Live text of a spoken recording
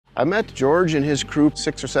I met George and his crew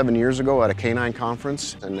 6 or 7 years ago at a canine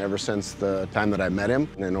conference, and ever since the time that I met him,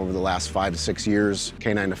 and then over the last 5 to 6 years,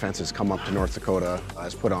 Canine Defense has come up to North Dakota,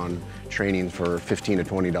 has put on training for 15 to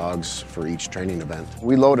 20 dogs for each training event.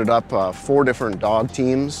 We loaded up 4 different dog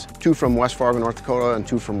teams, 2 from West Fargo, North Dakota, and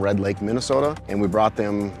 2 from Red Lake, Minnesota, and we brought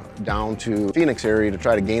them down to Phoenix area to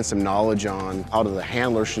try to gain some knowledge on how the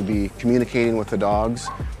handlers should be communicating with the dogs.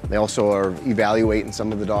 They also are evaluating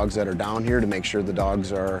some of the dogs that are down here to make sure the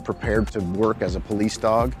dogs are prepared to work as a police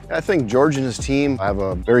dog. I think George and his team have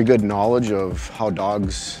a very good knowledge of how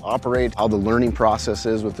dogs operate, how the learning process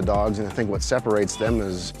is with the dogs, and I think what separates them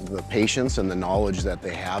is the patience and the knowledge that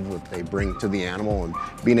they have, that they bring to the animal, and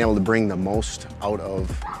being able to bring the most out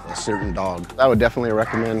of a certain dog. I would definitely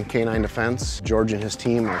recommend Canine Defense. George and his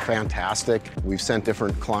team are fantastic. We've sent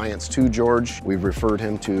different clients to George. We've referred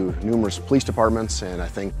him to numerous police departments, and I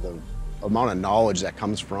think the amount of knowledge that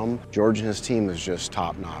comes from George and his team is just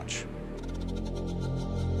top notch.